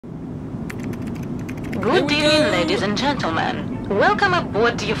Good evening, ladies and gentlemen. Welcome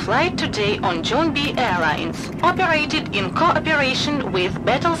aboard your flight today on DNB Airlines, operated in cooperation with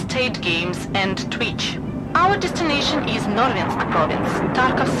Battlestate Games and Twitch. Our destination is Norvinsk province,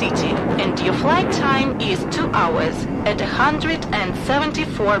 Tarkov city, and your flight time is 2 hours at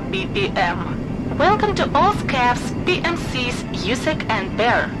 174 BPM. Welcome to all SCAFs, PMCs, USEC and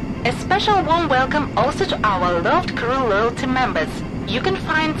BEAR. A special warm welcome also to our loved crew loyalty members. You can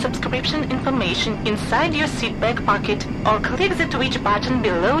find subscription information inside your seat back pocket or click the Twitch button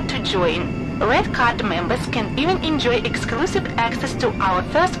below to join. Red Card members can even enjoy exclusive access to our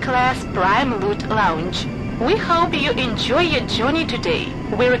first-class Prime Loot Lounge. We hope you enjoy your journey today.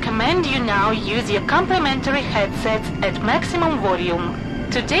 We recommend you now use your complimentary headsets at maximum volume.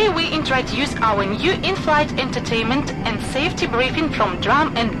 Today we introduce our new in-flight entertainment and safety briefing from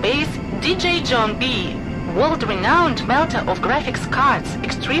drum and bass DJ John B, world-renowned melter of graphics cards,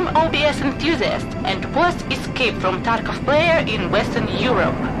 extreme OBS enthusiast, and post-escape from Tarkov player in Western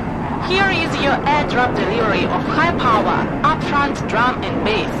Europe. Here is your airdrop delivery of high-power, upfront drum and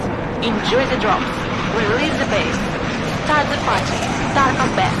bass. Enjoy the drops, release the bass, start the party.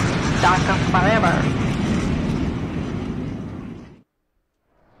 Tarkov best, Tarkov forever.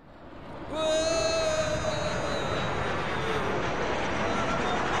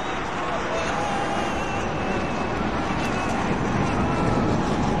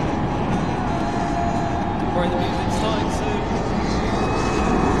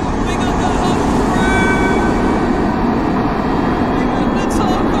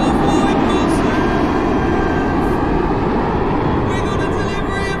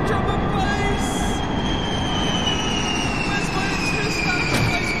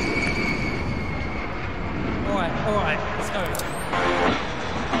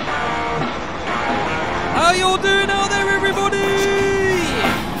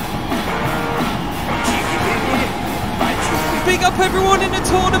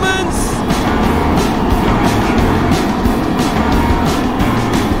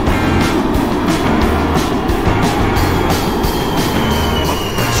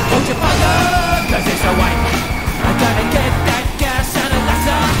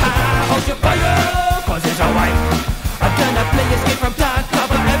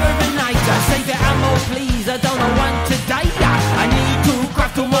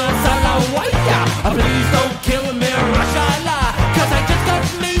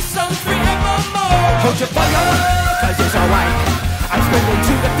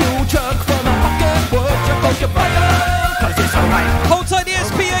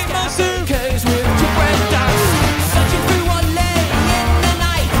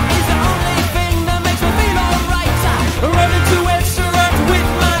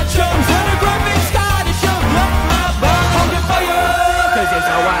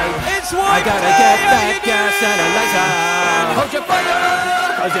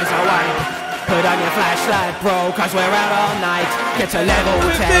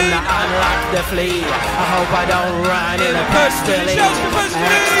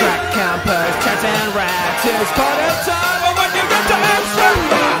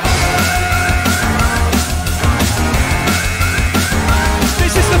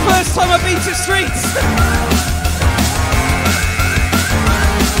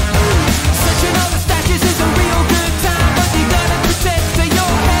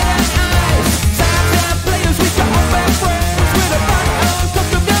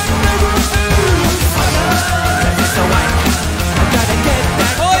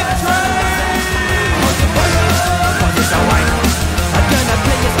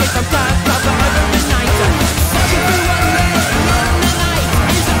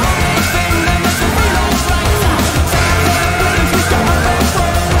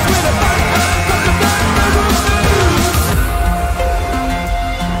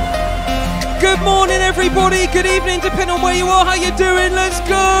 Good evening, depending on where you are, how you doing, let's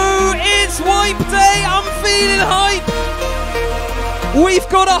go! It's Wipe Day, I'm feeling hype! We've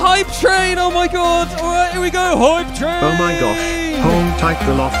got a hype train, oh my god! Alright, here we go, hype train! Oh my gosh, hold tight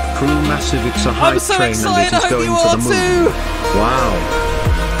the loft crew massive, it's a hype so train excited, and it is going to the moon. Wow.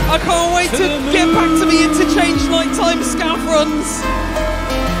 I can't wait to get back to the interchange nighttime scav runs!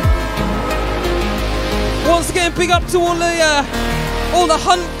 Once again, big up to all the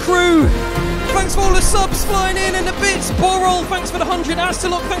Hunt crew! Thanks for all the subs flying in and the bits. Borrell, thanks for the 100.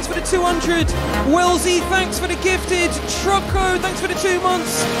 Astalok, thanks for the 200. Wellesley, thanks for the gifted. Trucko, thanks for the 2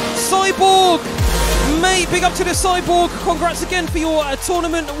 months. Cyborg, mate, big up to the Cyborg. Congrats again for your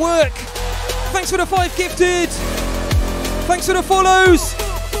tournament work. Thanks for the 5 gifted. Thanks for the follows.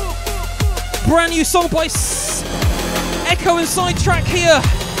 Brand new song by Echo and Sidetrack here.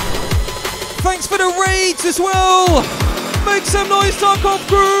 Thanks for the raids as well. Make some noise, Tarkov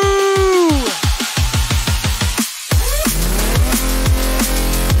crew.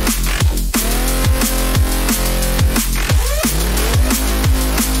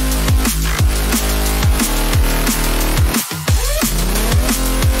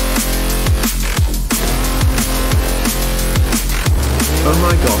 Oh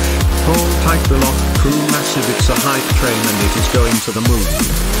my gosh, hold tight the loft crew massive, it's a hype train and it is going to the moon.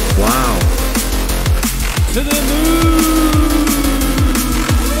 Wow. To the moon!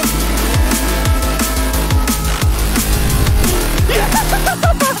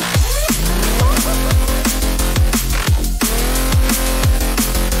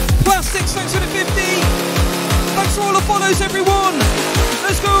 Plastics, thanks for the 50! Thanks for all the follows, everyone!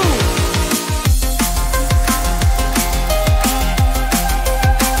 Let's go!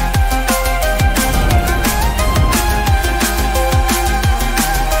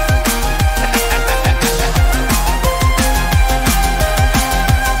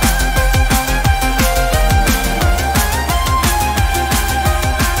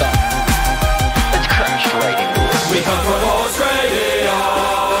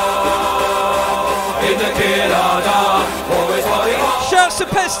 To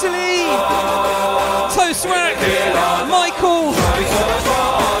Pestily, Toastwack, Michael,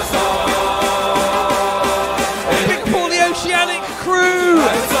 Big Paul the Oceanic crew.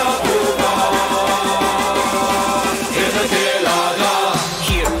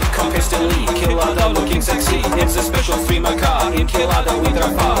 Here, come Pestily, Killada looking sexy. It's a special streamer car in Killada with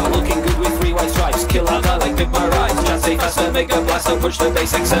Rafa, looking good with 3 white stripes. Killada like Big My Ride, just say faster, make a blaster, push the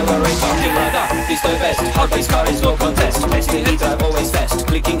bass, accelerator. Killada is the best, hard base car is no contest. Pestily drive always fast,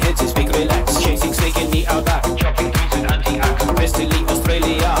 clicking hits is big relax, chasing snake in the outback, chopping trees with anti-hack. Pestily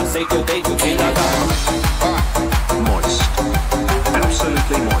Australia, say good day to Killada. Moist.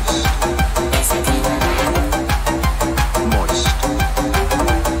 Absolutely moist. Moist.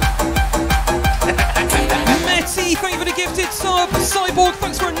 Metty, thank you for the gifted sub. Cyborg,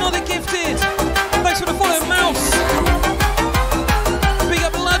 thanks for another gifted. Thanks for the follow, Mouse. Big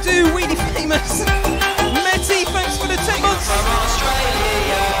up Ladu, Weedy Famous. Metty, thanks for the 10 months. From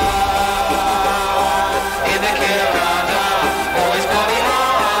Australia, in the Killada, always party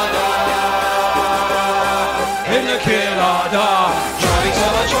harder. In the Killada, driving so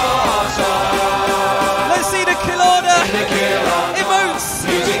much faster. Let's see the Killada In the Killada, emotes.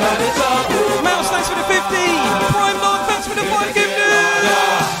 music on the top. Mouse, thanks for the 50. Prime Lord, thanks for the 5 gifted.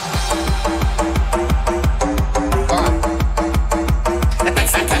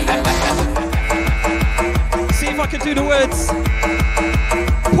 See if I can do the words.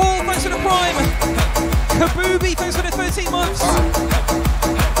 Paul, thanks for the Prime. Kabooby, thanks for the 13 months.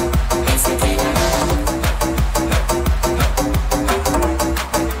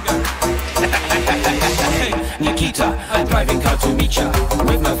 Nikita, I'm driving car to meet ya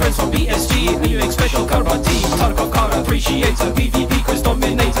with my friends from BSG. A UX special car body, Tarkov car appreciator, PvP quest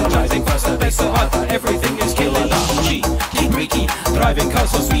dominator, driving faster, bass so harder, everything is killer. G, King Ricky, driving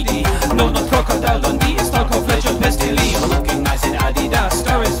cars so speedy. No, not crocodile on D, it's Tarkov legend Pestily. Looking nice in Adidas,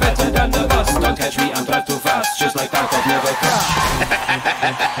 car is better than the bus. Don't catch me, I'm drive too fast, just like Tarkov never crash.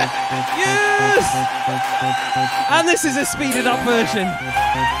 Yes! And this is a speeded up version.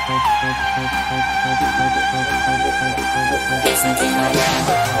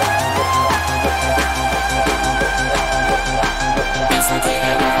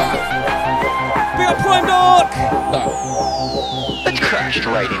 Big up Prime Dark! Let's crash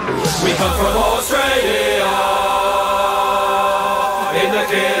right into it. We come from Australia, in the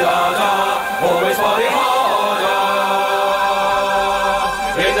Killada, always party harder.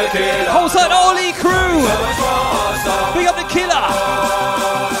 In the Killada, Hold tight, Ollie crew! so much faster. Big up the Killer!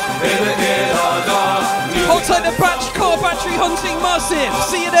 In the Killada, Hold tight the car battery hunting massive!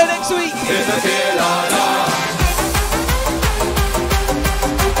 See you there next week! in the Killada.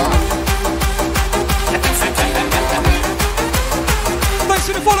 Thanks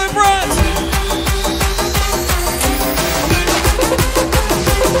for the follow, Brad!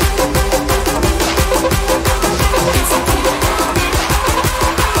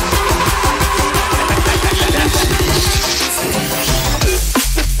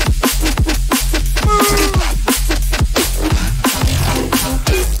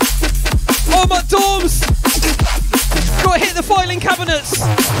 Oh my dorms! Gotta hit the filing cabinets!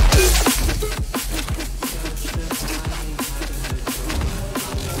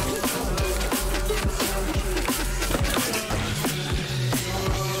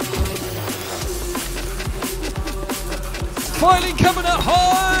 Filing cabinet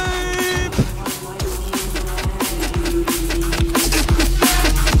hype!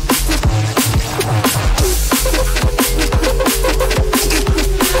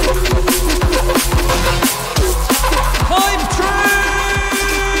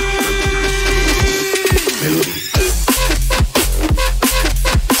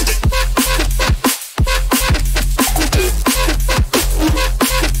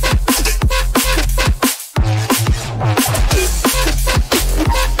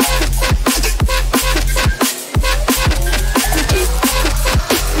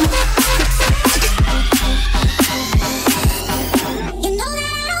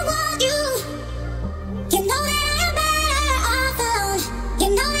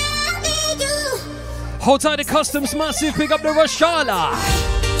 Hold tight to Customs Massive, pick up the Rashala.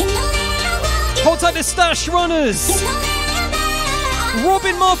 Hold tight to Stash Runners.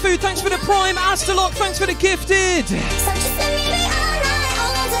 Robin Marfu, thanks for the Prime. Astalok, thanks for the gifted.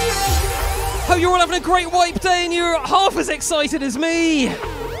 Hope you're all having a great wipe day and you're half as excited as me.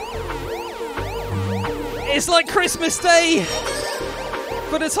 It's like Christmas Day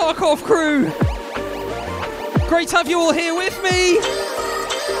for the Tarkov crew. Great to have you all here with me.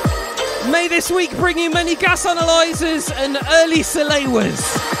 May this week bring you many gas analyzers and early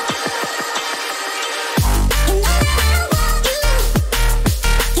Salewas.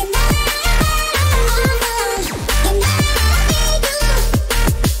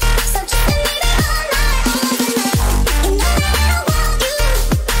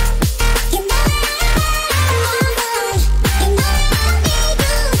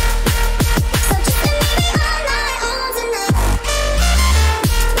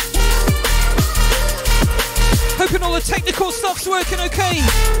 Technical stuff's working okay.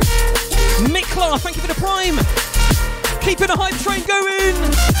 Mikla, thank you for the Prime. Keeping the hype train going.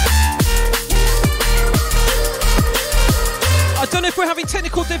 I don't know if we're having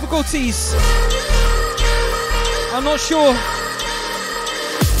technical difficulties. I'm not sure.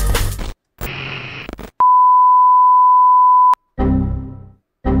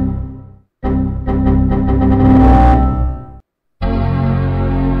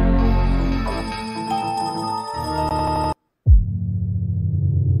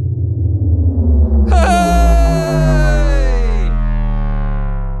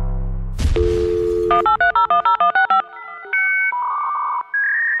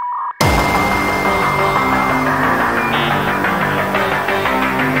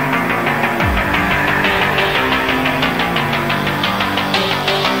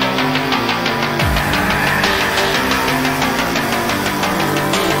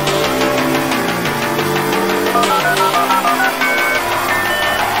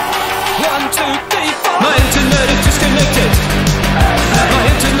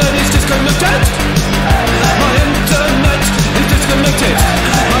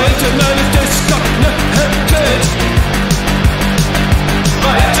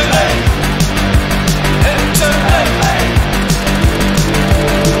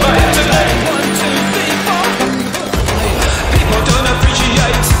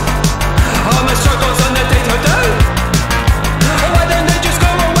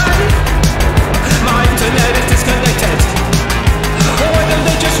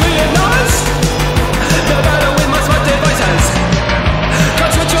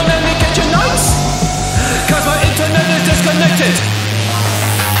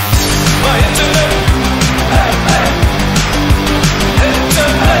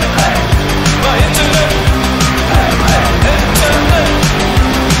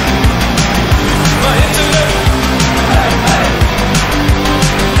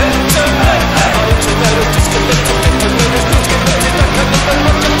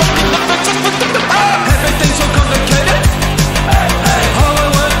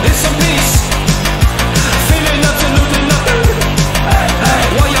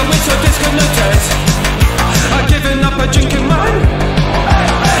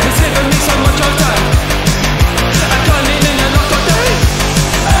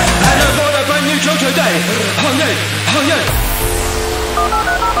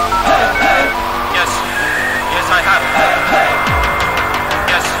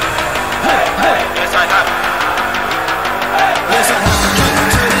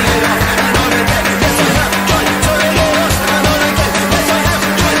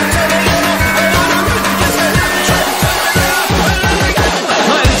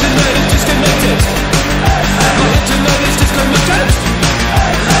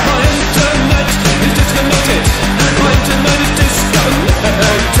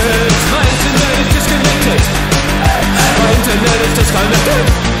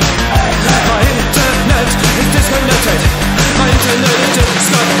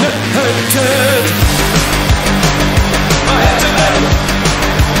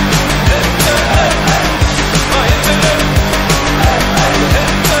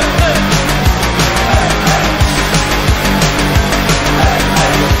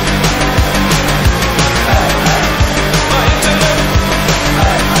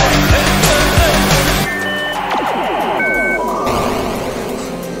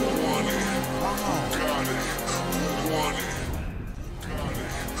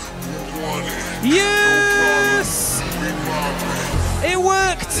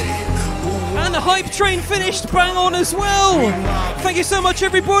 Bang on as well. Thank you so much,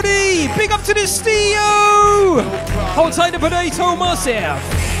 everybody. Big up to the Steo. Hold tight to Potato Massive.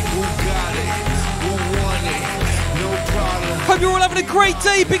 Hope you're all having a great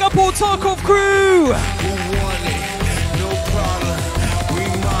day. Big up all Tarkov crew.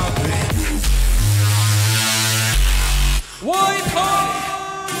 White hot.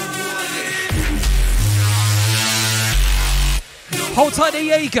 Hold tight to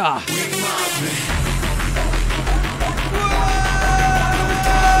Jaeger.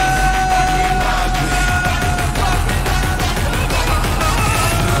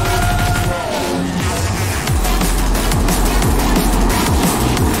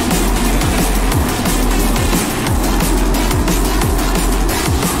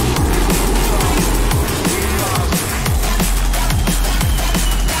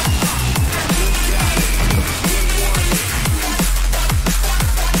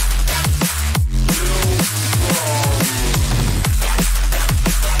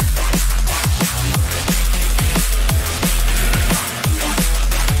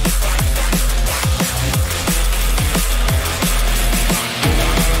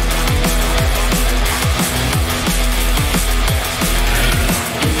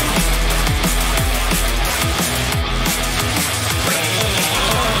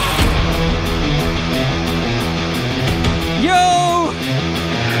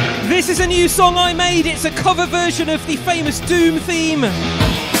 This is a new song I made. It's a cover version of the famous Doom theme.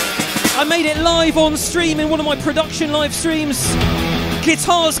 I made it live on stream in one of my production live streams.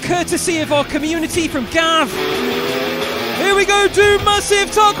 Guitars courtesy of our community from Gav. Here we go, Doom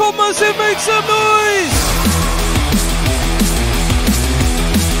Massive, Tarkov Massive, make some noise!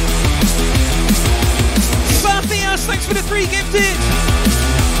 Sathias, thanks for the 3 gifted.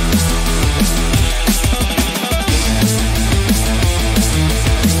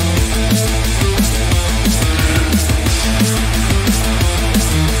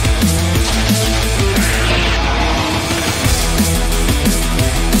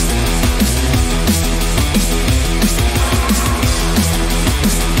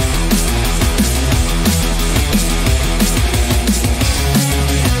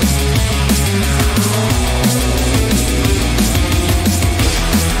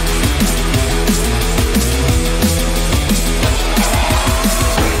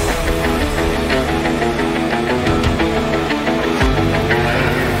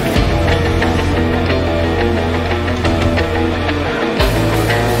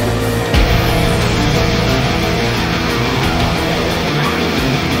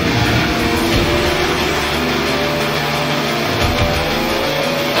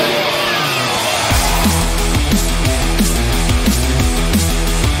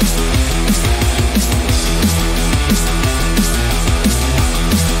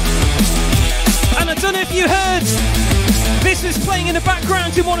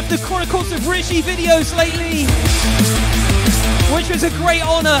 In one of the Chronicles of Rishi videos lately, which was a great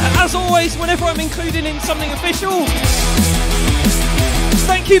honour, as always, whenever I'm included in something official.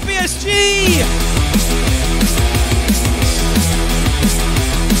 Thank you, BSG!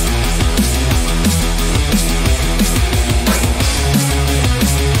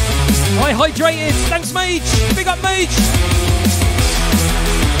 I hydrated. Thanks, Mage. Big up, Mage.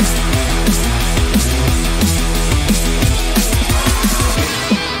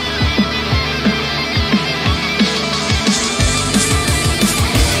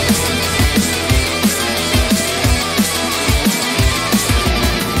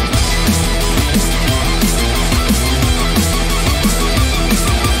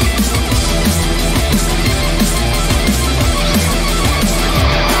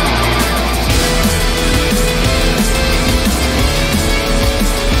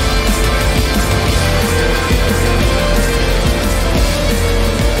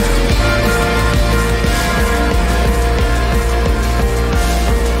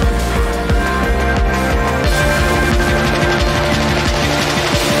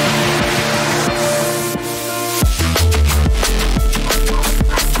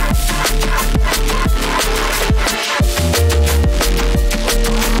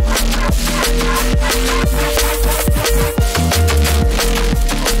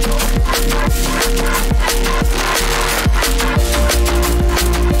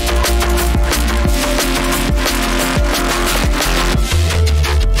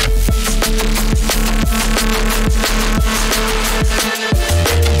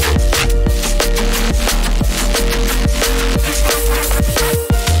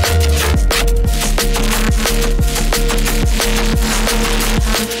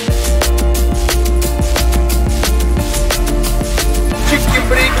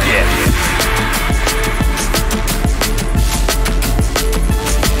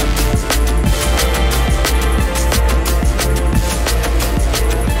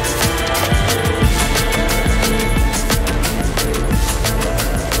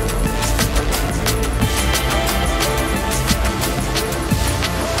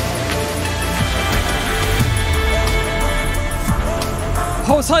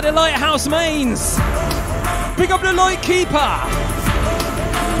 Outside the Lighthouse Mains. Big up the Light Keeper.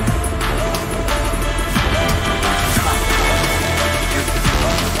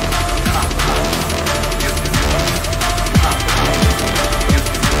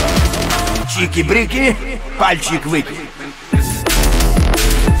 Чики-брики, пальчик выкинь.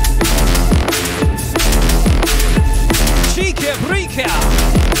 Чики-брики.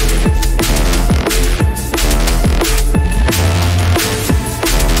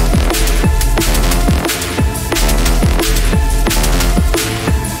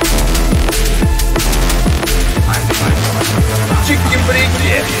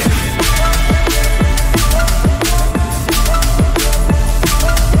 Чики-брики.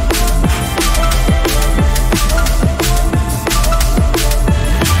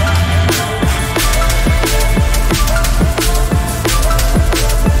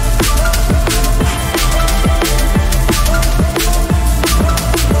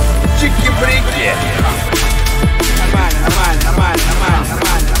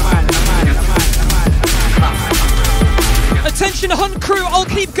 Attention Hunt crew, I'll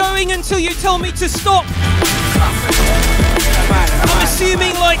keep going until you tell me to stop. I'm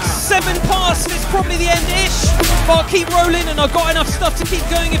assuming like 7 past is probably the end-ish, but I'll keep rolling and I've got enough stuff to keep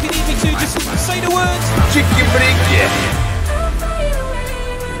going if you need me to. Just say the words.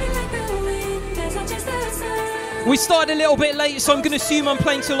 We started a little bit late, so I'm going to assume I'm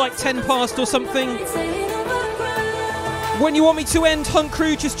playing till like 10 past or something. When you want me to end, Hunt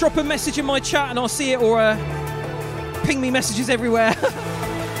crew, just drop a message in my chat and I'll see it, or ping me messages everywhere.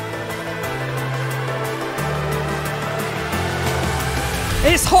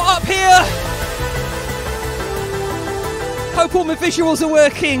 It's hot up here. Hope all my visuals are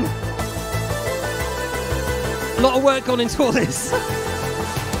working. A lot of work gone into all this.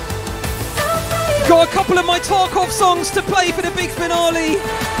 Got a couple of my Tarkov songs to play for the big finale.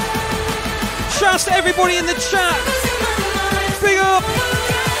 Shouts to everybody in the chat. Big up.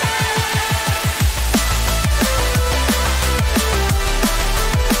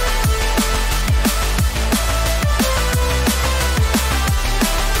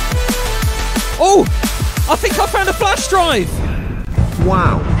 Oh, I think I found a flash drive.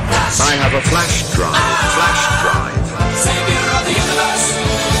 Wow, I have a flash drive. Flash drive. Savior of the universe.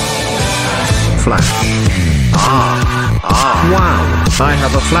 Flash. Wow, I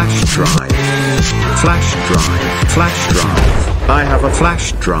have a flash drive. Flash drive. Flash drive. I have a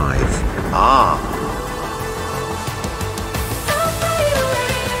flash drive.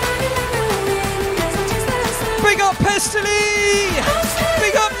 Big up Pestily!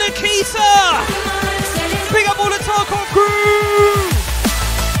 Big up Nikita! Big up all the Tarkov crew!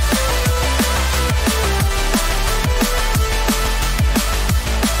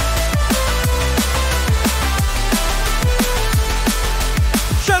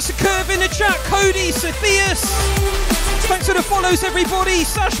 Shouts to Curve in the chat, Cody, Sophias. Thanks for the follows, everybody.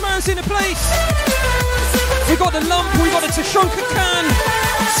 Sashman's in the place. We got the Lump, we got the Tashonka Can,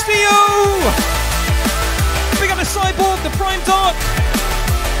 Steel. We got the Cyborg, the Prime Dark,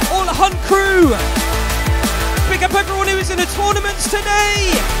 all the Hunt crew. Big up everyone who is in the tournaments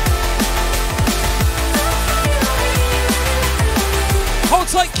today. Hold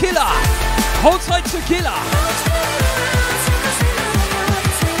tight, Killer. Hold tight to Killer.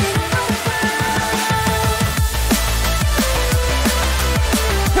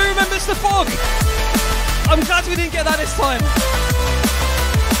 Who remembers the fog? I'm glad we didn't get that this time.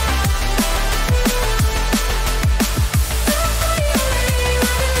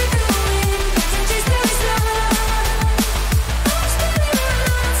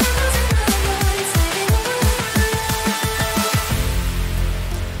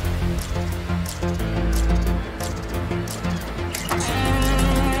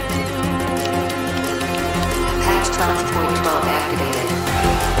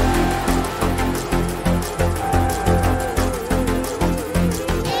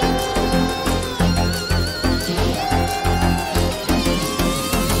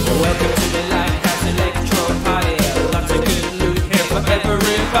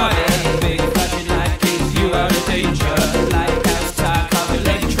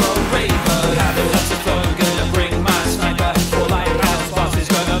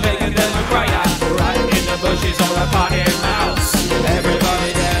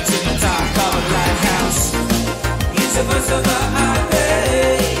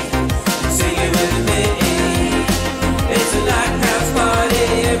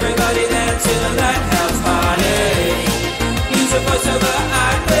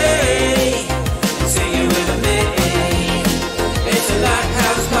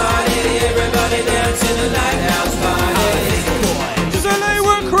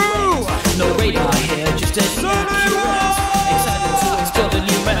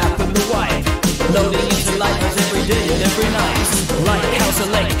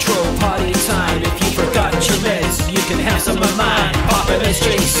 electro party time. If you forgot your meds, you can have some of mine. Pop an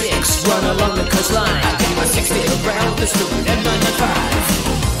SJ6, run along the coastline. A 60 around the stoop and 9 to 5.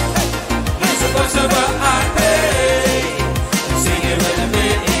 It's supposed to be happy. Sing it with me.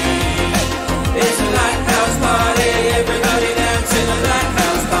 It's a lighthouse party. Everybody dance in a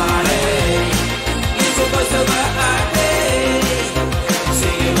lighthouse party. It's supposed to be happy.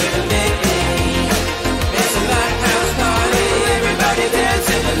 Sing it with me. It's a lighthouse party. Everybody dance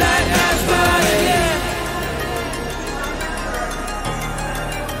in a lighthouse party.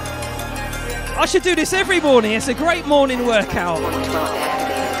 I should do this every morning. It's a great morning workout.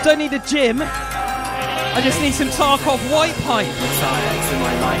 Don't need a gym. I just need some Tarkov white pipe. Tired to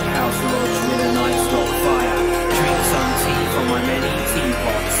my lighthouse lodge with a nice rock fire. Drink some tea from my many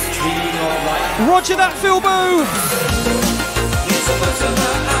teapots. Treat your life. Roger that, Philbo. It's supposed to be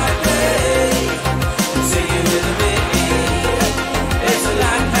happy. Sing it with me. It's a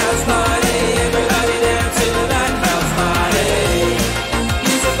lighthouse party. Everybody dance in a lighthouse party.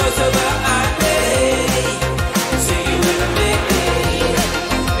 It's supposed to be happy. Sing it with me.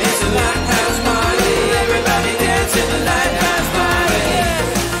 It's a lighthouse party. Everybody dance in a lighthouse party.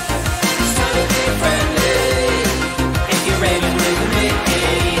 It's time to be friendly. If you're ready with me.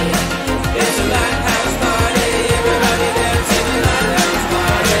 It's a lighthouse party. Everybody dance in a lighthouse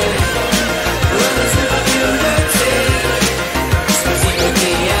party. Run us to the unity. Spicy with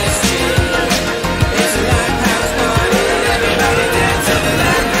DSG. It's a lighthouse party. Everybody dance in a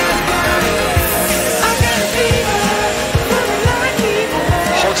lighthouse party. I got a fever for the light people.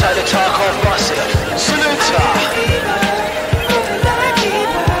 Hold tight to Tarkov massive. Saluta.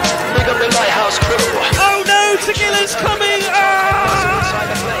 Big up the lighthouse crew. Oh no, Tequila's coming. Ah! Inside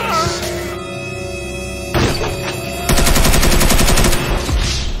the place.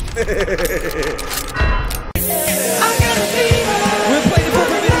 We'll play the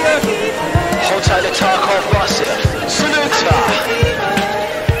proper video. Hold tight to Tarkov massive. Saluta.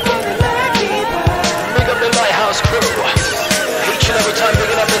 Big up the lighthouse crew. Each and every time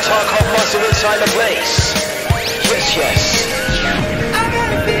bigging up the Tarkov massive inside the place. Yes, yes.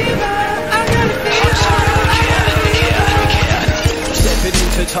 Stepping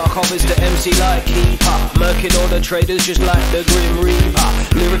into Tarkov is the MC like keeper. Murking all the traders just like the Grim Reaper.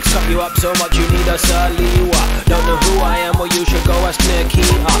 Lyrics cut you up so much you need a Saliwa. Don't know who I am, or you should go ask Nikia.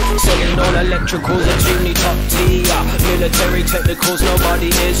 Selling all electricals extremely top tier. Military technicals, nobody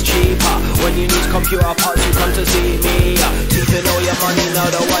is cheaper. When you need computer parts you come to see me. Keeping all your money, now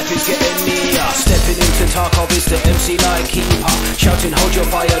the wife is getting near. Stepping into Tarkov is the MC like keeper. Shouting hold your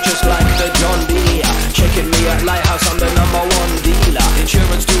fire just like the John Deere. Checking me at Lighthouse, I'm the #1 dealer.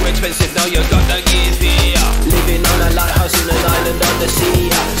 Insurance too expensive, now you gotta give here. Living on a lighthouse in an island on the sea.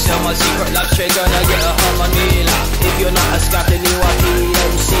 Sell my secret life straight, gonna get a Harmonila. If you're not a scout, then you are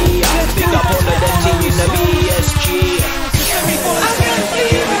PMC. Big up all of them team in the BSG.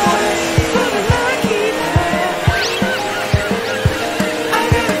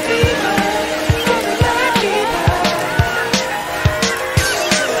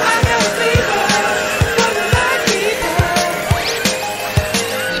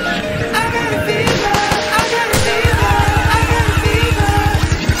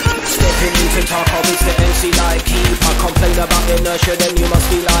 Tarkov is the MC like keeper. Complain about inertia, then you must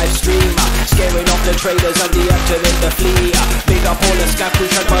be live streamer. Scaring off the traders and deactivate the fleet. Big up all the scap who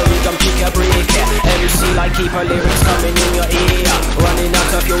tried my gun, pick a break. MC like keeper, lyrics coming in your ear. Running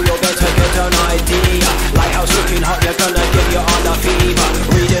out of fuel, you better get an idea. Lighthouse looking hot, you're gonna give you all the fever.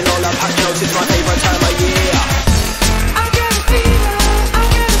 Reading all the patch notes, it's my favorite time of year. I got a fever, I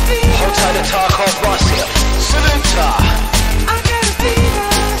got a fever. Hold tight to Tarkov massive. Saluta. I got a fever,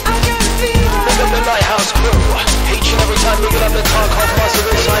 I got a fever. Big up the lighthouse crew. Each and every time bigging up the Tarkov massive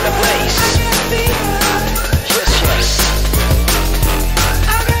inside the place. Yes, yes.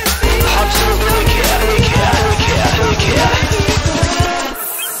 Absolutely we care.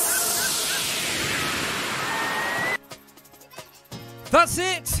 That's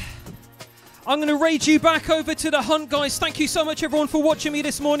it. I'm going to raid you back over to the hunt, guys. Thank you so much, everyone, for watching me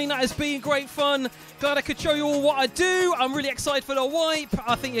this morning. That has been great fun. Glad I could show you all what I do. I'm really excited for the wipe.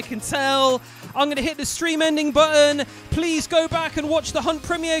 I think you can tell. I'm going to hit the stream ending button. Please go back and watch the hunt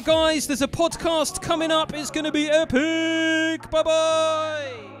premiere, guys. There's a podcast coming up. It's going to be epic.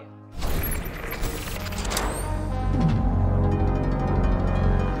 Bye-bye.